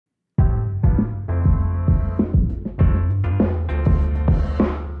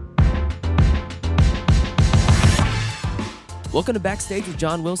Welcome to Backstage with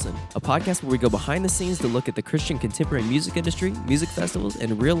John Wilson, a podcast where we go behind the scenes to look at the Christian contemporary music industry, music festivals,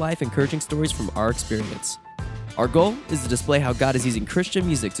 and real-life encouraging stories from our experience. Our goal is to display how God is using Christian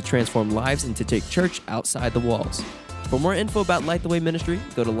music to transform lives and to take church outside the walls. For more info about Light the Way Ministry,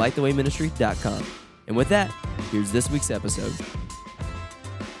 go to lightthewayministry.com. And with that, here's this week's episode.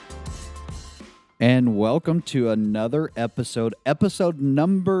 And welcome to another episode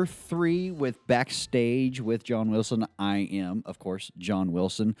number 3 with Backstage with John Wilson. I am, of course, John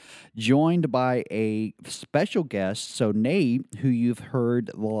Wilson, joined by a special guest. So Nate, who you've heard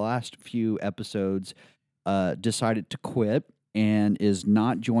the last few episodes, decided to quit and is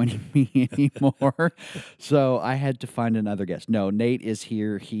not joining me anymore. So I had to find another guest. No, Nate is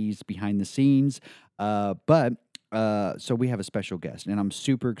here. He's behind the scenes, so we have a special guest, and I'm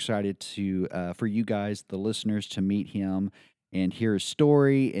super excited to for you guys, the listeners, to meet him and hear his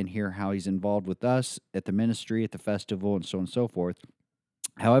story and hear how he's involved with us at the ministry, at the festival, and so on and so forth.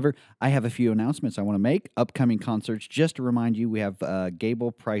 However, I have a few announcements I want to make. Upcoming concerts, just to remind you, we have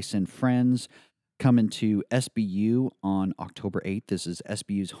Gable, Price, and Friends coming to SBU on October 8th. This is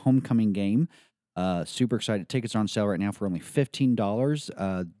SBU's homecoming game. Super excited. Tickets are on sale right now for only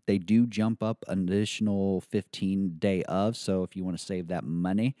 $15. They do jump up an additional 15 day of, so if you want to save that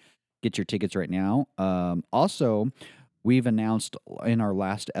money, get your tickets right now. Also, we've announced in our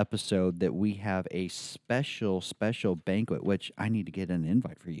last episode that we have a special banquet, which I need to get an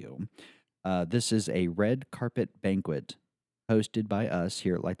invite for you. This is a red carpet banquet hosted by us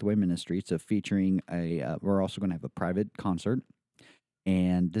here at Light the Way Ministry. So featuring we're also going to have a private concert.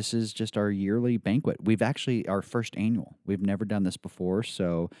 And this is just our yearly banquet. We've actually, our first annual. We've never done this before.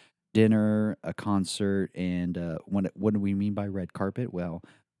 So dinner, a concert, and what do we mean by red carpet? Well,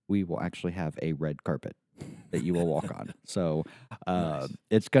 we will actually have a red carpet that you will walk on. So nice.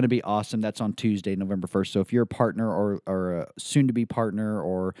 It's going to be awesome. That's on Tuesday, November 1st. So if you're a partner or a soon-to-be partner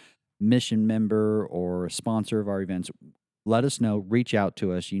or mission member or a sponsor of our events, let us know. Reach out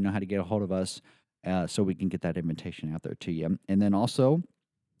to us. You know how to get a hold of us. So we can get that invitation out there to you. And then also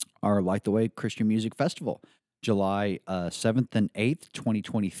our Light the Way Christian Music Festival, July 7th and 8th,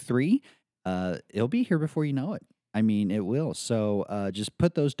 2023. It'll be here before you know it. I mean, it will. So just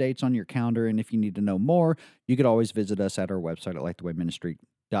put those dates on your calendar, and if you need to know more, you could always visit us at our website at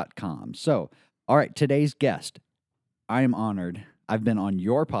lightthewayministry.com. So, all right, today's guest, I am honored. I've been on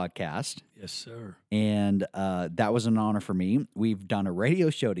your podcast. Yes, sir. And that was an honor for me. We've done a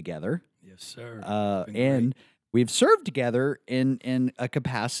radio show together. Yes, sir. And we've served together in a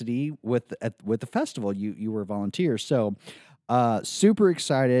capacity with the festival. You were a volunteer. So super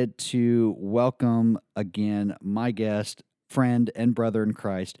excited to welcome again my guest, friend, and brother in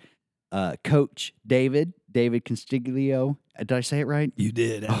Christ, Coach David Constiglio. Did I say it right? You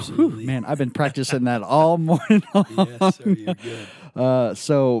did, absolutely. Oh, man, I've been practicing that all morning long. Yes, sir, you're good.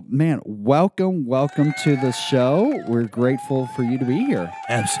 So, man, welcome to the show. We're grateful for you to be here.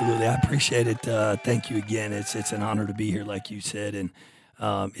 Absolutely. I appreciate it. Thank you again. It's an honor to be here, like you said. And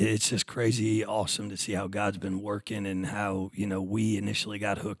it's just crazy awesome to see how God's been working and how, we initially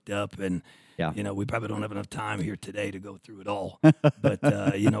got hooked up. And, we probably don't have enough time here today to go through it all. But,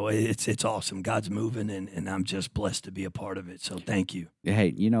 it's awesome. God's moving, and I'm just blessed to be a part of it. So thank you.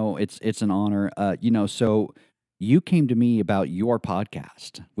 Hey, it's an honor. So you came to me about your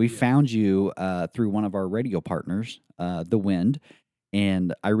podcast. We found you through one of our radio partners, The Wind,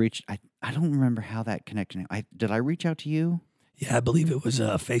 and I don't remember how that connected. Did I reach out to you? Yeah, I believe it was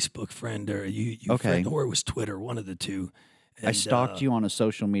a Facebook friend or you okay. friend, or it was Twitter, one of the two. And, I stalked you on a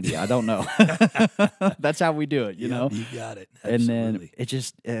social media. I don't know. That's how we do it, you know? You got it. Absolutely. And then it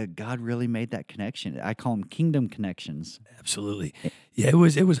just, God really made that connection. I call them kingdom connections. Absolutely. Yeah, it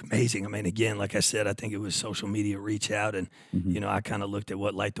was amazing. I mean, again, like I said, I think it was social media reach out. And, I kind of looked at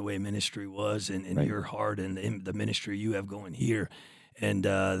what Light the Way Ministry was and right. your heart and the ministry you have going here. And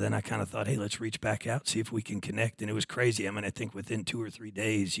then I kind of thought, hey, let's reach back out, see if we can connect. And it was crazy. I mean, I think within 2 or 3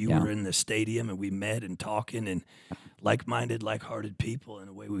 days, you were in the stadium and we met and talking and like-minded, like-hearted people, and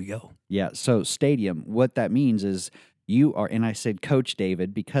away we go. Yeah, so stadium, what that means is you are, and I said Coach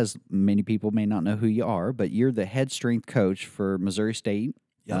David because many people may not know who you are, but you're the head strength coach for Missouri State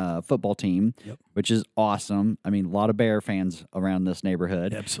football team, which is awesome. I mean, a lot of Bear fans around this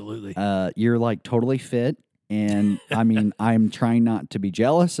neighborhood. Absolutely. You're like totally fit. And I mean, I'm trying not to be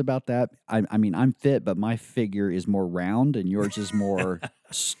jealous about that. I mean, I'm fit, but my figure is more round, and yours is more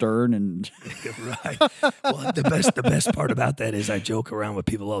stern and right. Well, the best part about that is I joke around with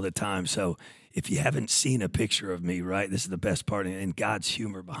people all the time. So if you haven't seen a picture of me, right, this is the best part, and God's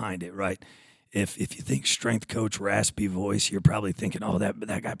humor behind it, right? if you think strength coach, raspy voice, you're probably thinking, oh, that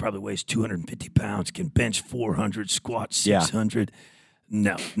guy probably weighs 250 pounds, can bench 400, squat 600.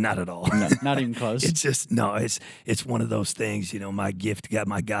 No, not at all. No, not even close. It's just it's one of those things. My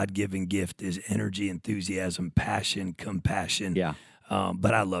God-given gift is energy, enthusiasm, passion, compassion. Yeah.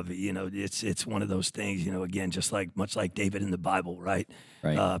 But I love it. It's one of those things. Again, much like David in the Bible, right?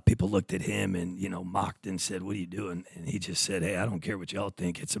 Right. People looked at him and mocked and said, "What are you doing?" And he just said, "Hey, I don't care what y'all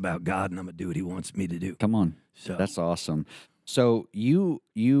think. It's about God, and I'm gonna do what He wants me to do." Come on. So That's awesome. So you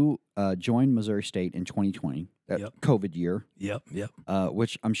joined Missouri State in 2020, that Yep. COVID year, Yep.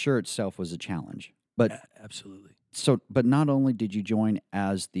 which I'm sure itself was a challenge. But Absolutely. but not only did you join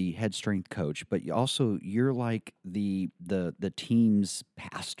as the head strength coach, but you're like the team's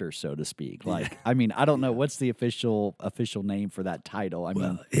pastor, so to speak. Like, I mean, I don't know what's the official name for that title. I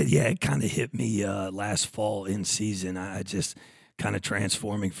mean, It kind of hit me last fall in season. I just kind of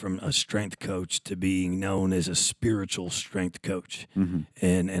transforming from a strength coach to being known as a spiritual strength coach. Mhm.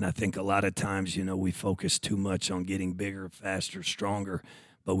 And I think a lot of times, we focus too much on getting bigger, faster, stronger,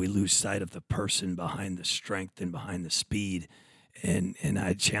 but we lose sight of the person behind the strength and behind the speed. And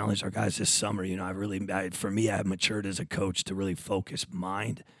I challenged our guys this summer. For me, I have matured as a coach to really focus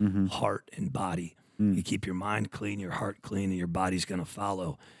mind, Mhm. heart, and body. Mm. You keep your mind clean, your heart clean, and your body's going to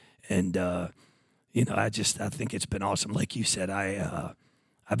follow. And I think it's been awesome. Like you said,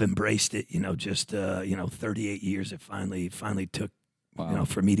 I've embraced it. 38 years. It finally took. Wow.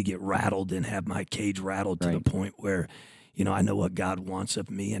 For me to get rattled and have my cage rattled to the Right. point where, I know what God wants of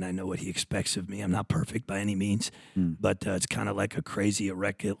me and I know what He expects of me. I'm not perfect by any means, Mm. but it's kind of like a crazy,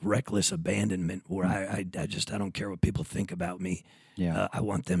 reckless abandonment where I don't care what people think about me. Yeah. I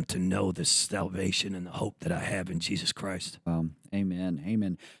want them to know the salvation and the hope that I have in Jesus Christ.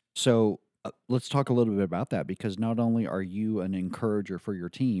 Amen. So let's talk a little bit about that, because not only are you an encourager for your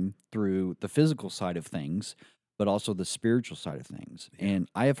team through the physical side of things, but also the spiritual side of things. Yeah. And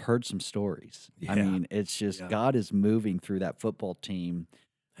I have heard some stories. I Yeah. mean, it's just Yeah. God is moving through that football team.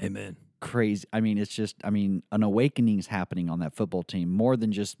 Amen. Crazy. I mean, an awakening is happening on that football team more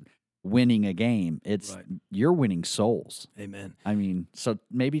than just winning a game. It's Right. you're winning souls. Amen. I mean, so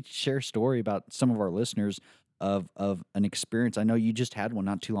maybe share a story about some of our listeners of an experience. I know you just had one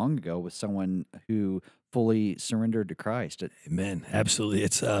not too long ago with someone who fully surrendered to Christ. Amen. Absolutely.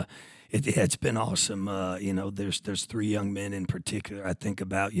 It's been awesome. There's three young men in particular I think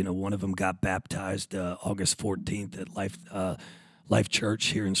about. One of them got baptized August 14th at Life Church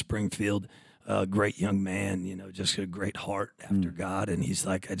here in Springfield. Great young man, just a great heart after God. And he's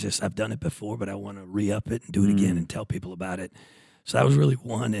like, I've done it before, but I want to re-up it and do it again and tell people about it. So that was really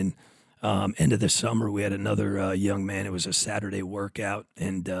one. And end of the summer, we had another young man. It was a Saturday workout,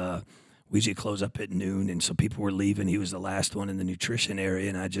 and we usually close up at noon, and so people were leaving. He was the last one in the nutrition area,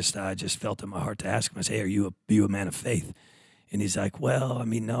 and I just felt in my heart to ask him. I said, "Hey, are you a man of faith?" And he's like, "Well, I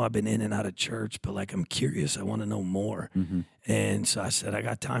mean, no, I've been in and out of church, but like I'm curious. I want to know more." Mm-hmm. And so I said, "I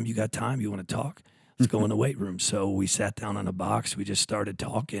got time. You got time? You want to talk? Let's go in the weight room." So we sat down on a box. We just started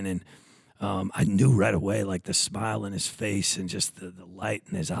talking, and I knew right away, like the smile in his face and just the light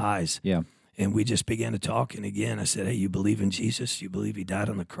in his eyes. Yeah. And we just began to talk. And again, I said, "Hey, you believe in Jesus? You believe He died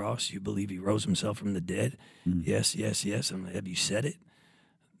on the cross? You believe He rose Himself from the dead?" Yes. I'm like, "Have you said it?"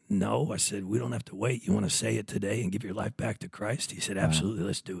 No. I said, "We don't have to wait. You want to say it today and give your life back to Christ?" He said, "Absolutely.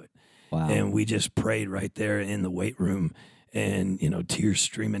 Let's do it." Wow. And we just prayed right there in the weight room, and tears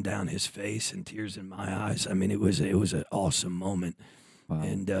streaming down his face and tears in my eyes. I mean, it was an awesome moment. Wow.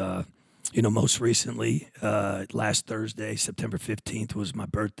 And most recently, last Thursday, September 15th, was my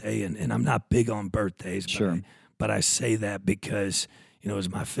birthday, and I'm not big on birthdays, Sure. but I say that because it was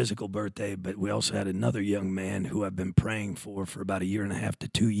my physical birthday, but we also had another young man who I've been praying for about 1.5 to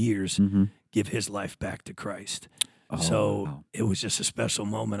 2 years Mm-hmm. give his life back to Christ. Oh, So wow. it was just a special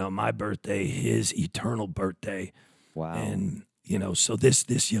moment on my birthday, his eternal birthday. Wow. And, so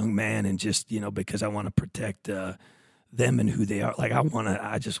this young man, and just, because I want to protect them and who they are, like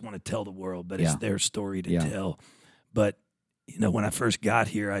I just want to tell the world, but Yeah. it's their story to Yeah. tell. But, when I first got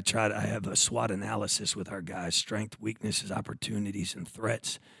here, I have a SWOT analysis with our guys: strength, weaknesses, opportunities, and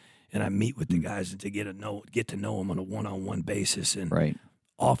threats. And I meet with the guys to get to know them on a one-on-one basis. And Right.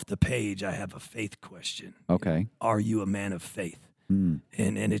 off the page, I have a faith question. Okay. Are you a man of faith? Mm.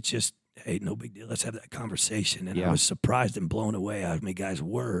 And it's just, hey, no big deal. Let's have that conversation. And Yeah. I was surprised and blown away how many guys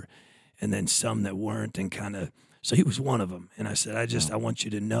were, and then some that weren't, and so he was one of them. And I said, I want you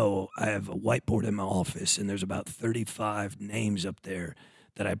to know, I have a whiteboard in my office, and there's about 35 names up there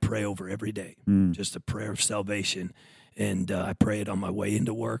that I pray over every day, just a prayer of salvation. And I pray it on my way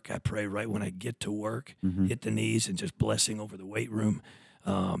into work. I pray right when I get to work, hit the knees, and just blessing over the weight room.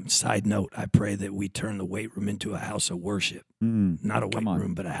 Side note, I pray that we turn the weight room into a house of worship, not a weight Come on.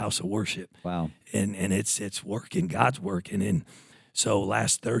 room, but a house of worship. Wow. And it's working. God's working. And so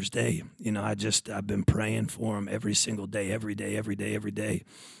last Thursday, I've been praying for him every single day, every day, every day, every day.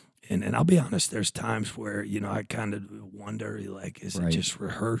 And I'll be honest, there's times where, I kind of wonder, like, is it just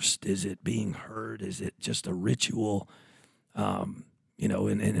rehearsed? Is it being heard? Is it just a ritual?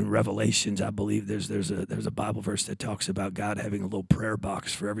 In Revelations, I believe there's a Bible verse that talks about God having a little prayer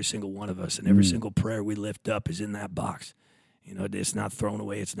box for every single one of us, and every single prayer we lift up is in that box. It's not thrown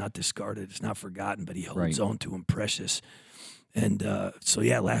away, it's not discarded, it's not forgotten, but He holds on to them precious. And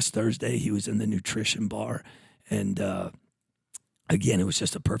last Thursday he was in the nutrition bar, and again, it was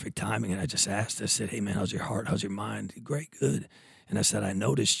just a perfect timing. And I just asked, I said, "Hey man, how's your heart? How's your mind?" "Great, good." And I said, "I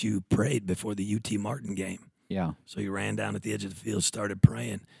noticed you prayed before the UT Martin game." Yeah. So he ran down at the edge of the field, started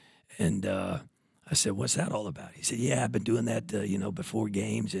praying. And I said, "What's that all about?" He said, "Yeah, I've been doing that, before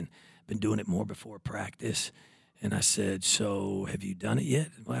games, and been doing it more before practice." And I said, "So have you done it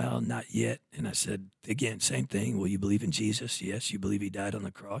yet?" "Well, not yet." And I said, again, same thing. "Well, you believe in Jesus?" "Yes." "You believe He died on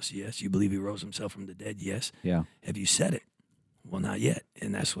the cross?" "Yes." "You believe He rose Himself from the dead?" "Yes." Yeah. "Have you said it?" "Well, not yet."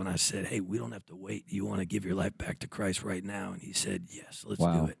 And that's when I said, "Hey, we don't have to wait. You want to give your life back to Christ right now?" And he said, "Yes, let's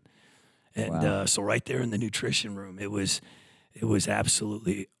do it." And so right there in the nutrition room, it was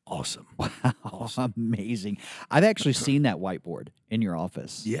absolutely awesome. Awesome. Amazing. I've actually seen that whiteboard in your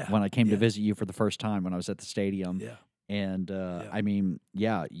office. Yeah. When I came to visit you for the first time when I was at the stadium. Yeah. And I mean,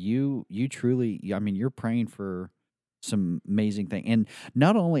 you truly, you're praying for some amazing thing. And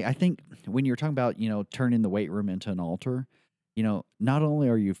not only, I think when you're talking about, turning the weight room into an altar, not only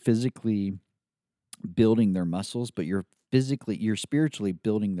are you physically building their muscles, but you're spiritually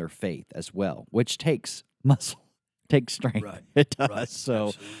building their faith as well, which takes muscle, takes strength. Right. It does. Right.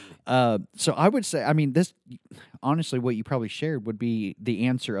 So, Absolutely. so I would say, this honestly, what you probably shared would be the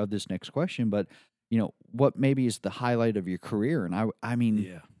answer of this next question. But what maybe is the highlight of your career? And I mean,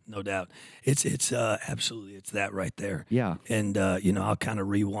 Yeah, no doubt. It's absolutely, it's that right there. yeah, And I'll kind of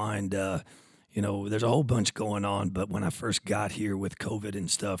rewind. There's a whole bunch going on, but when I first got here with COVID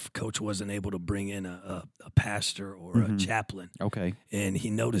and stuff, Coach wasn't able to bring in a pastor or a chaplain. okay, And he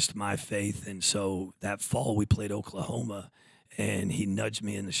noticed my faith, and so that fall we played Oklahoma, and he nudged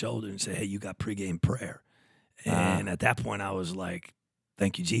me in the shoulder and said, "Hey, you got pregame prayer." And at that point, I was like,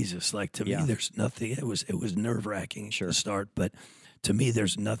 "Thank you, Jesus." Like, to me, there's nothing. It was nerve wracking to start, but to me,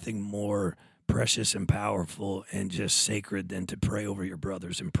 there's nothing more precious and powerful and just sacred than to pray over your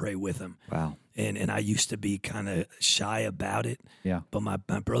brothers and pray with them. Wow. And I used to be kind of shy about it. Yeah. But my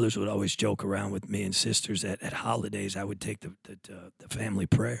brothers would always joke around with me, and sisters at holidays. I would take the family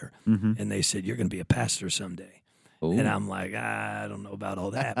prayer, and they said, "You're going to be a pastor someday." Ooh. And I'm like, I don't know about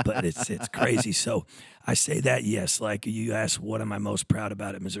all that, but it's crazy. So I say that, yes. Like you asked, what am I most proud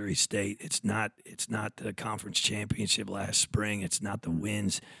about at Missouri State? It's not the conference championship last spring. It's not the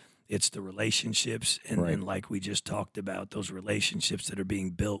wins. It's the relationships, and like we just talked about, those relationships that are being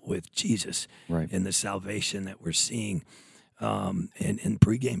built with Jesus, and the salvation that we're seeing, and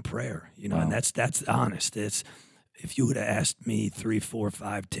pregame prayer. And that's honest. It's, if you would have asked me 3, 4,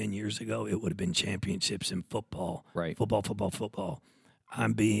 5, 10 years ago, it would have been championships in football. Right. Football.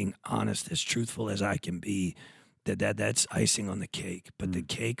 I'm being honest, as truthful as I can be. That's icing on the cake, but the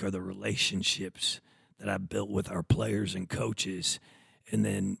cake are the relationships that I've built with our players and coaches. And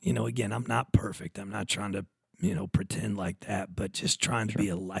then, again, I'm not perfect. I'm not trying to, pretend like that, but just trying to be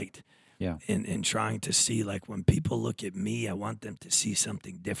a light. Yeah. And trying to see, like, when people look at me, I want them to see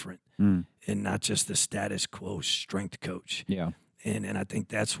something different, and not just the status quo strength coach. Yeah. And I think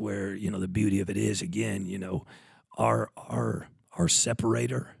that's where, the beauty of it is, again, our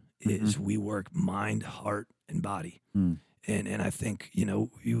separator is we work mind, heart, and body. And I think,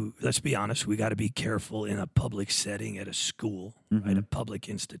 let's be honest, we got to be careful in a public setting at a school, right, a public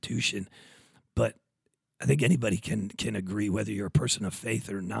institution. But I think anybody can agree, whether you're a person of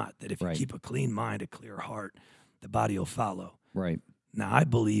faith or not, that if you keep a clean mind, a clear heart, the body will follow. Right. Now, I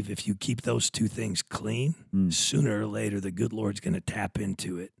believe if you keep those two things clean, sooner or later, the good Lord's going to tap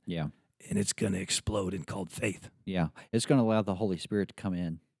into it. Yeah. And it's going to explode and called faith. Yeah. It's going to allow the Holy Spirit to come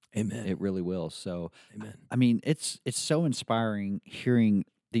in. Amen. It really will. So, amen. It's so inspiring hearing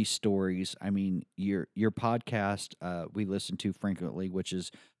these stories. Your podcast we listen to frequently, which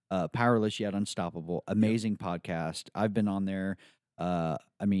is Powerless Yet Unstoppable. Amazing podcast. I've been on there. To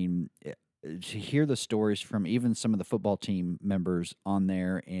hear the stories from even some of the football team members on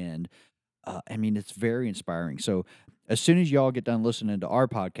there, and it's very inspiring. So, as soon as y'all get done listening to our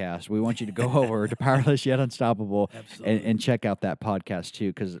podcast, we want you to go over to Powerless Yet Unstoppable and check out that podcast too.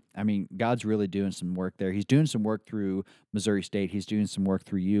 Because, I mean, God's really doing some work there. He's doing some work through Missouri State. He's doing some work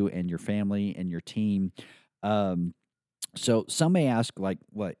through you and your family and your team. So some may ask, like,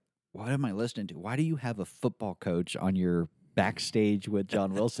 what am I listening to? Why do you have a football coach on your Backstage with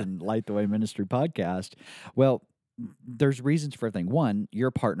John Wilson Light the Way Ministry podcast? Well, there's reasons for everything. One, you're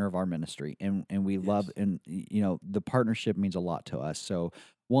a partner of our ministry, and we love, and the partnership means a lot to us. So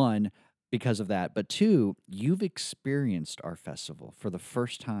one, because of that, but two, you've experienced our festival for the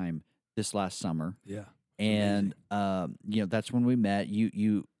first time this last summer. Yeah. And that's when we met.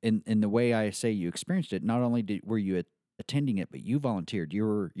 You in the way I say you experienced it. Not only were you attending it, but you volunteered. You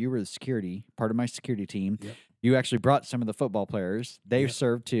were the security part of my security team. Yep. You actually brought some of the football players. They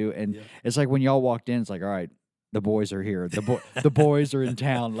served too, and it's like when y'all walked in, it's like, all right, the boys are here. The boys are in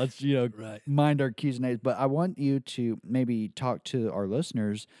town. Let's mind our Q's and A's. But I want you to maybe talk to our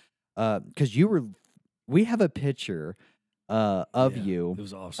listeners because we have a picture of you. It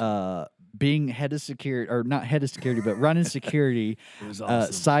was awesome. Being head of security, or not head of security, but running security. It was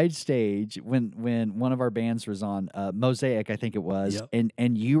awesome. Side stage when one of our bands was on, Mosaic, I think it was,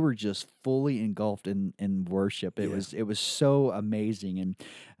 and you were just fully engulfed in worship. It was so amazing. And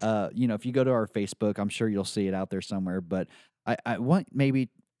if you go to our Facebook, I'm sure you'll see it out there somewhere. But I want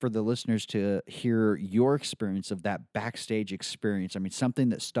maybe for the listeners to hear your experience of that backstage experience. I mean, something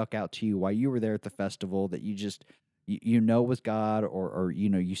that stuck out to you while you were there at the festival that you just was God, or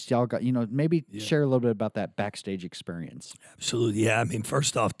you saw God, maybe share a little bit about that backstage experience. Absolutely. Yeah. I mean,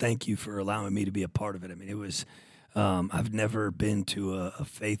 first off, thank you for allowing me to be a part of it. I mean, it was, I've never been to a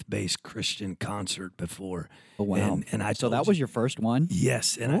faith-based Christian concert before. Oh, wow. And so that was your first one?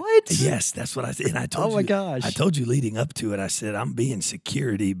 Yes. And what? Yes, that's what I said. And I told you. Oh my gosh. I told you leading up to it, I said, I'm being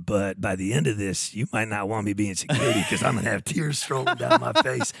security, but by the end of this, you might not want me being security because I'm going to have tears strolling down my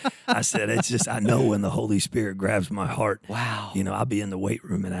face. I said, it's just, I know when the Holy Spirit grabs my heart. Wow. I'll be in the weight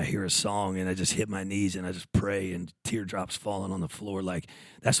room and I hear a song and I just hit my knees and I just pray and teardrops falling on the floor. Like,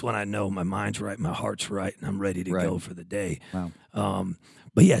 that's when I know my mind's right, my heart's right, and I'm ready to go for the day. Wow.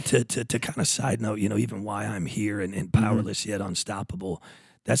 But yeah, to kind of side note, even why I'm here and Powerless Yet Unstoppable,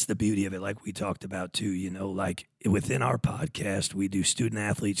 that's the beauty of it. Like we talked about too, like within our podcast, we do student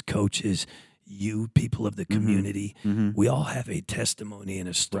athletes, coaches, you people of the community. We all have a testimony and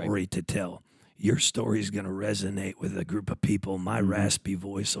a story to tell. Your story is going to resonate with a group of people. My raspy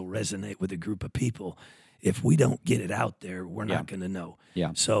voice will resonate with a group of people. If we don't get it out there, we're not going to know.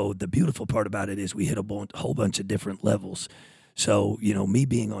 Yeah. So the beautiful part about it is we hit a whole bunch of different levels. So, me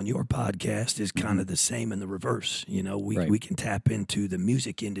being on your podcast is kind of the same in the reverse. We can tap into the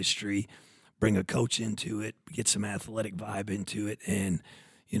music industry, bring a coach into it, get some athletic vibe into it, and,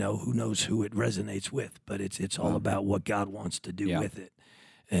 who knows who it resonates with. But it's all about what God wants to do with it.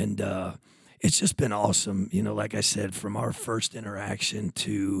 And it's just been awesome. Like I said, from our first interaction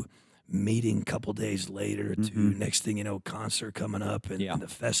to meeting a couple days later to next thing you know, concert coming up and the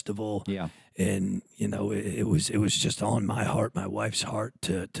festival. Yeah. And, it was just on my heart, my wife's heart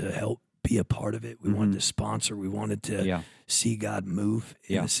to help be a part of it. We wanted to sponsor. We wanted to see God move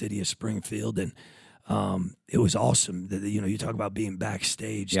in the city of Springfield. And it was awesome that, you talk about being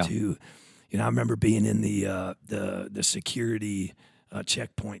backstage too. I remember being in the security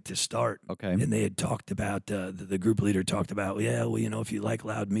checkpoint to start. Okay. And they had talked about, the group leader talked about, if you like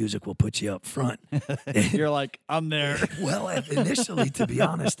loud music, we'll put you up front. You're like, I'm there. Well, initially, to be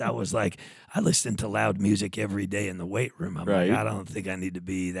honest, I was like, I listen to loud music every day in the weight room. I'm like, I don't think I need to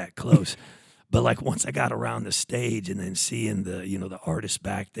be that close. But like once I got around the stage and then seeing the artists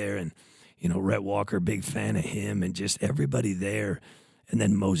back there and, Rhett Walker, big fan of him, and just everybody there. And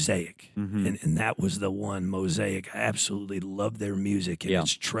then Mosaic, and that was the one, Mosaic. I absolutely love their music, and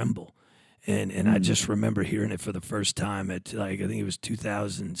it's Tremble. And I just remember hearing it for the first time at, I think it was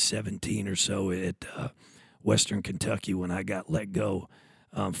 2017 or so at Western Kentucky when I got let go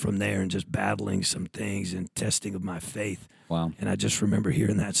from there and just battling some things and testing of my faith. Wow. And I just remember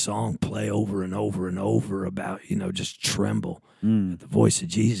hearing that song play over and over and over about, just tremble at the voice of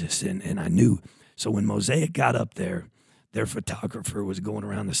Jesus. And I knew. So when Mosaic got up there, their photographer was going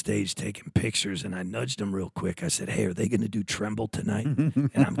around the stage taking pictures, and I nudged him real quick. I said, hey, are they going to do Tremble tonight?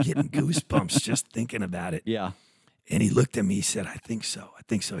 And I'm getting goosebumps just thinking about it. Yeah. And he looked at me, he said, I think so.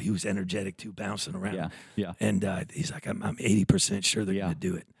 He was energetic too, bouncing around. Yeah. And he's like, I'm 80% sure they're going to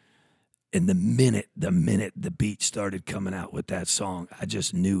do it. And the minute the beat started coming out with that song, I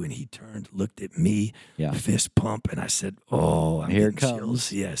just knew. And he turned, looked at me, fist pump, and I said, oh, I'm here getting it comes.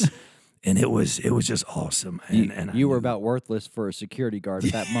 chills. Yes. and it was just awesome. And You I were knew, about worthless for a security guard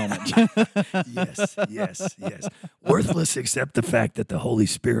at that moment. yes, worthless except the fact that the Holy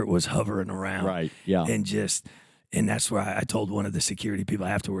Spirit was hovering around, Right. Yeah. and that's where I told one of the security people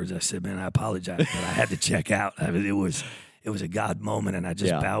afterwards. I said, "Man, I apologize, but I had to check out. I mean, it was a God moment, and I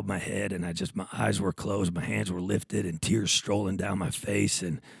just Yeah. bowed my head, and my eyes were closed, my hands were lifted, and tears strolling down my face,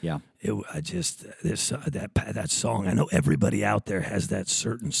 and Yeah. that song. I know everybody out there has that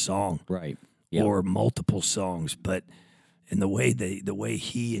certain song Right. Yeah. or multiple songs, but in the way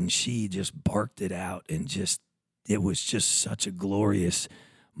he and she just barked it out, and just it was just such a glorious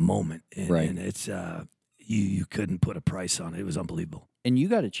moment, Right. and it's you couldn't put a price on it. It was unbelievable. And you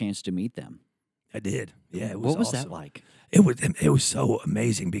got a chance to meet them. I did. Yeah, it was What was awesome. that like? It was so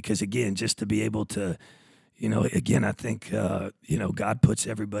amazing because, again, just to be able to, again, I think God puts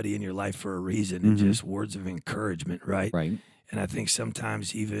everybody in your life for a reason, and just words of encouragement, right? Right. And I think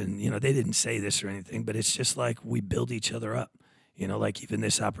sometimes even they didn't say this or anything, but it's just like we build each other up. Like even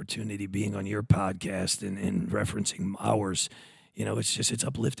this opportunity being on your podcast and referencing ours, it's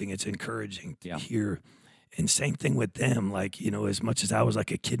uplifting, it's encouraging to Yeah. hear. And same thing with them, like, as much as I was like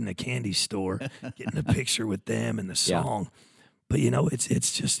a kid in a candy store, getting a picture with them and the Yeah. song. But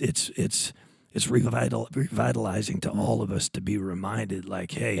it's revitalizing to all of us to be reminded,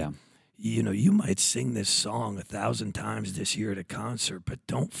 like, hey, Yeah. you might sing this song 1,000 times this year at a concert, but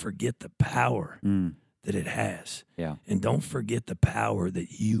don't forget the power that it has. Yeah. And don't forget the power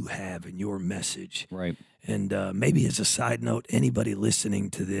that you have in your message. Right. And maybe as a side note, anybody listening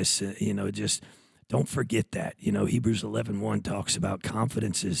to this, just don't forget that. Hebrews 11:1 talks about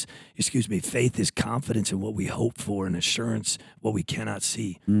faith is confidence in what we hope for and assurance what we cannot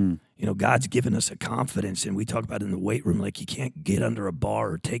see. God's given us a confidence, and we talk about it in the weight room, like you can't get under a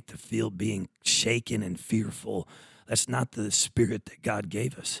bar or take the field being shaken and fearful. That's not the spirit that God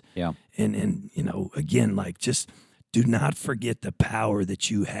gave us. Yeah. And again, like, just do not forget the power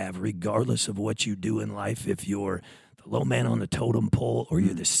that you have, regardless of what you do in life. If you're the low man on the totem pole or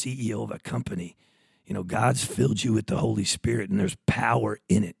you're the CEO of a company, God's filled you with the Holy Spirit, and there's power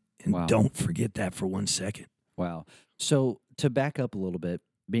in it. And Wow. don't forget that for 1 second. Wow. So to back up a little bit,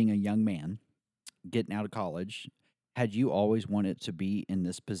 being a young man, getting out of college, had you always wanted to be in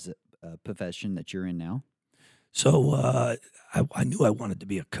this profession that you're in now? So I knew I wanted to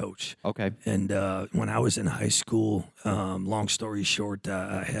be a coach. Okay. And when I was in high school, long story short,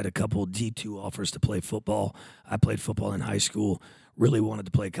 I had a couple D2 offers to play football. I played football in high school, really wanted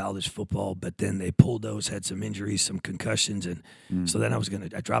to play college football, but then they pulled those, had some injuries, some concussions. And so then I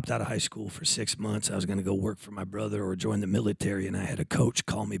dropped out of high school for 6 months. I was going to go work for my brother or join the military. And I had a coach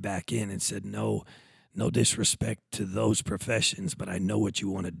call me back in and said, no disrespect to those professions, but I know what you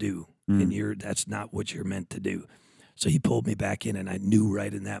want to do. And that's not what you're meant to do. So he pulled me back in, and I knew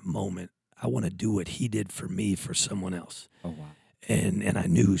right in that moment, I want to do what he did for me for someone else. Oh, wow. And I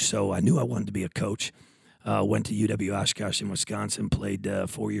knew I wanted to be a coach. Went to UW Oshkosh in Wisconsin, played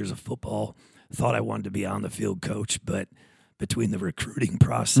 4 years of football. Thought I wanted to be on the field coach, but between the recruiting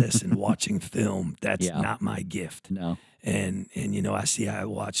process and watching film, that's not my gift. No. And I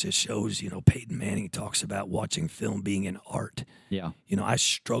watch the shows, Peyton Manning talks about watching film being an art. Yeah. I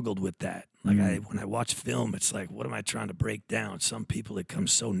struggled with that. Like when I watch film, it's like, what am I trying to break down? Some people it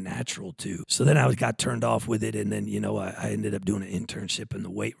comes so natural to. So then I got turned off with it, and then I ended up doing an internship in the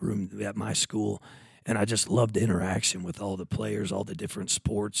weight room at my school, and I just loved the interaction with all the players, all the different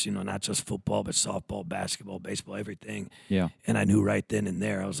sports. Not just football, but softball, basketball, baseball, everything. Yeah. And I knew right then and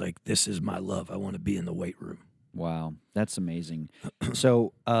there, I was like, this is my love. I want to be in the weight room. Wow, that's amazing.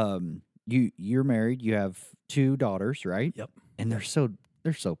 So, you're married. You have 2 daughters, right? Yep. And they're so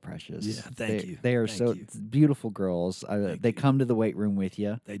precious. Yeah, thank you. They are Thank you. beautiful girls. They come to the weight room with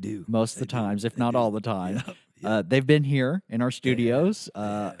you They do. most of the They do. times, if They not do. all the time. Yeah. They've been here in our studios,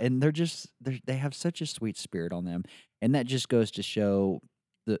 Yeah. and they have such a sweet spirit on them, and that just goes to show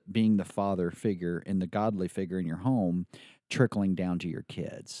being the father figure and the godly figure in your home trickling down to your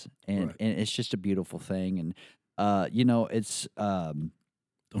kids, and Right. and it's just a beautiful thing, and it's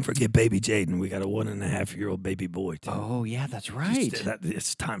Don't forget baby Jaden. We got a 1.5-year-old baby boy, too. oh yeah, that's right.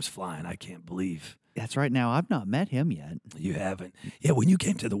 It's time's flying. I can't believe That's right. Now I've not met him yet. you haven't. Yeah, when you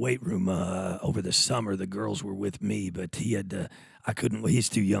came to the weight room over the summer, the girls were with me, but he had I couldn't. Well, he's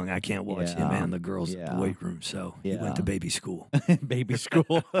too young. I can't watch him Yeah. and the girls at Yeah. the weight room. So he went to Yeah. baby school. Baby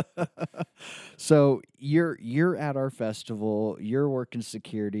school. So you're at our festival. You're working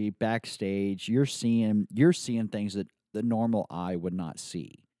security backstage. You're seeing things that the normal eye would not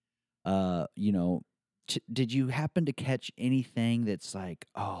see. Did you happen to catch anything that's like,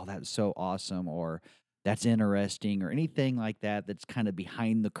 oh, that's so awesome, or that's interesting, or anything like that that's kind of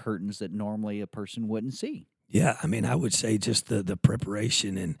behind the curtains that normally a person wouldn't see? Yeah, I mean, I would say just the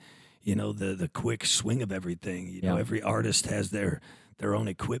preparation and the quick swing of everything. Yeah. Every artist has their own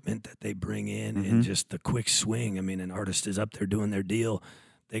equipment that they bring in, and just the quick swing. I mean, an artist is up there doing their deal,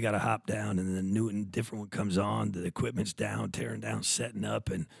 they got to hop down, and then the new and different one comes on. The equipment's down, tearing down, setting up,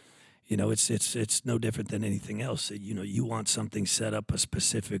 and it's no different than anything else. You want something set up a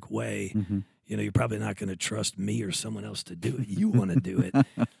specific way. You're probably not going to trust me or someone else to do it. You want to do it.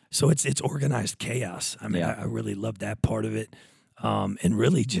 So it's organized chaos. I mean, Yeah. I really love that part of it. And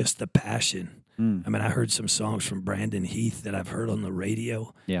really just the passion. I mean, I heard some songs from Brandon Heath that I've heard on the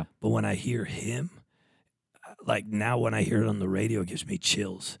radio. Yeah. But when I hear him, like now when I hear it on the radio, it gives me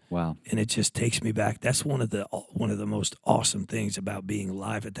chills. Wow. And it just takes me back. That's one of the most awesome things about being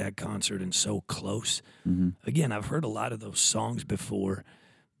live at that concert and so close. Again, I've heard a lot of those songs before,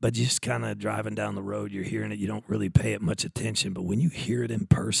 but just kind of driving down the road, you're hearing it, you don't really pay it much attention. But when you hear it in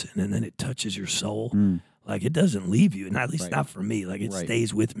person and then it touches your soul, like it doesn't leave you, and at least Right. not for me. Like it Right.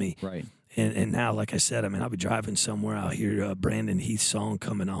 stays with me. Right. And now, like I said, I mean, I'll be driving somewhere, I'll hear a Brandon Heath song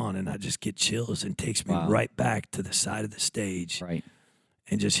coming on, and I just get chills and takes me Wow. right back to the side of the stage. Right.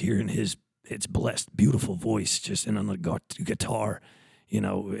 And just hearing his blessed, beautiful voice just in on the guitar,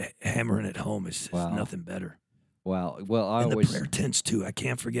 hammering it home is just Wow. nothing better. Wow. Well, I And the always. prayer tents too. I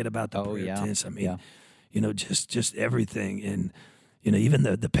can't forget about the Oh, prayer yeah. tents. I mean, Yeah. just everything. And, even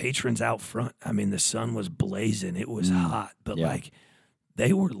the patrons out front, I mean, the sun was blazing. It was hot, but Yeah. like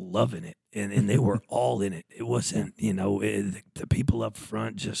they were loving it and they were all in it. It wasn't, the people up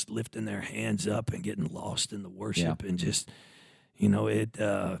front just lifting their hands up and getting lost in the worship and just,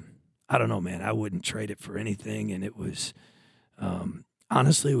 I don't know, man, I wouldn't trade it for anything. And it was,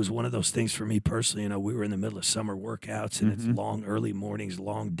 honestly, it was one of those things for me personally. We were in the middle of summer workouts, and it's long, early mornings,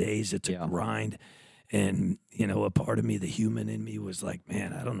 long days. It's a Yeah. grind. And, a part of me, the human in me was like,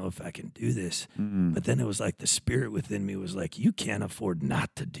 man, I don't know if I can do this. But then it was like the spirit within me was like, you can't afford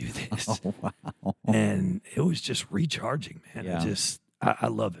not to do this. Oh, wow. And it was just recharging, man. Yeah. I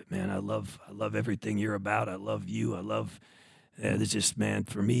love it, man. I love everything you're about. I love you. I love, it's just, man,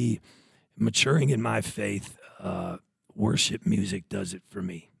 for me, maturing in my faith, worship music does it for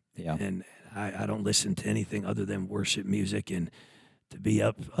me. Yeah. And I don't listen to anything other than worship music, and to be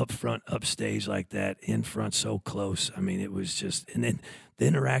up front, upstage like that, in front, so close. I mean, it was just, and then the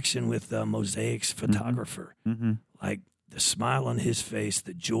interaction with Mosaic's photographer, like the smile on his face,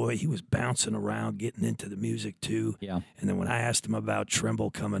 the joy, he was bouncing around, getting into the music too. Yeah. And then when I asked him about Tremble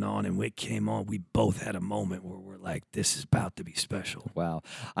coming on and Wick came on, we both had a moment where we're like, this is about to be special. Wow.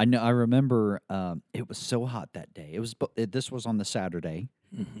 I know. I remember it was so hot that day. This was on the Saturday.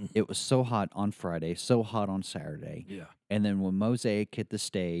 It was so hot on Friday, so hot on Saturday. Yeah. And then when Mosaic hit the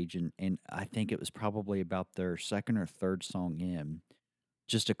stage, and I think it was probably about their second or third song in,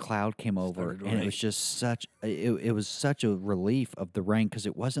 just a cloud came over, Started and it rain. was just it was such a relief of the rain, because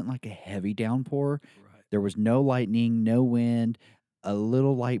it wasn't like a heavy downpour. Right. There was no lightning, no wind, a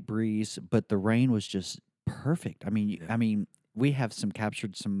little light breeze, but the rain was just perfect. I mean, Yeah. we have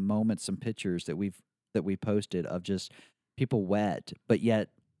captured some moments, some pictures that we posted of just people wet, but yet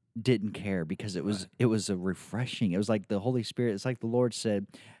didn't care, because it was a refreshing. It was like the Holy Spirit. It's like the Lord said,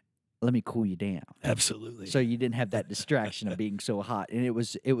 "Let me cool you down." Absolutely. So you didn't have that distraction of being so hot, and it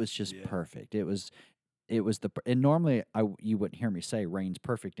was just Yeah. perfect. It was and normally you wouldn't hear me say rain's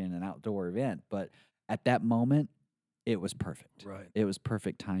perfect in an outdoor event, but at that moment, it was perfect. Right. It was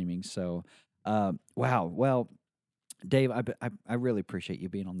perfect timing. So, wow. Well, Dave, I really appreciate you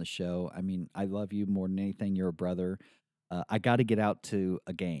being on the show. I mean, I love you more than anything. You're a brother. I got to get out to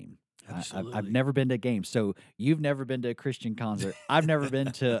a game. Absolutely. I've never been to a game. So you've never been to a Christian concert. I've never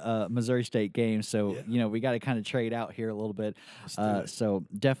been to a Missouri State game. So, we got to kind of trade out here a little bit. Let's do it. So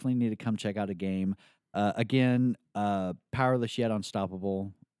definitely need to come check out a game. Again, Powerless Yet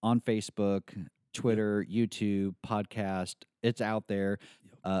Unstoppable on Facebook, Twitter, YouTube, podcast. It's out there.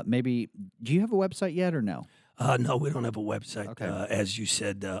 Maybe, do you have a website yet or no? No, we don't have a website. Okay. As you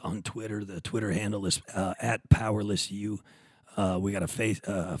said, on Twitter, the Twitter handle is at PowerlessU. We got a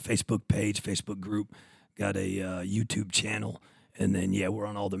Facebook page, Facebook group, got a YouTube channel, and then we're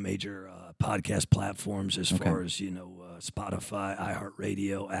on all the major podcast platforms as far as Spotify,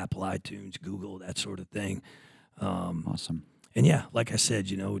 iHeartRadio, Apple, iTunes, Google, that sort of thing. Awesome. And like I said,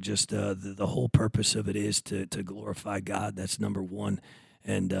 just the whole purpose of it is to glorify God. That's number one.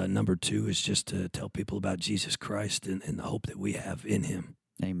 And number two is just to tell people about Jesus Christ and the hope that we have in him.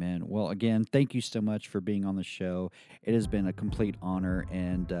 Amen. Well, again, thank you so much for being on the show. It has been a complete honor,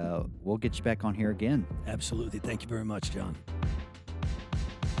 and we'll get you back on here again. Absolutely. Thank you very much, John.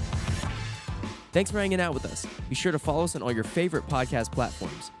 Thanks for hanging out with us. Be sure to follow us on all your favorite podcast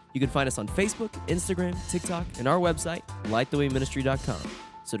platforms. You can find us on Facebook, Instagram, TikTok, and our website, lightthewayministry.com.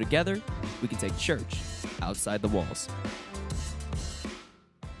 So together, we can take church outside the walls.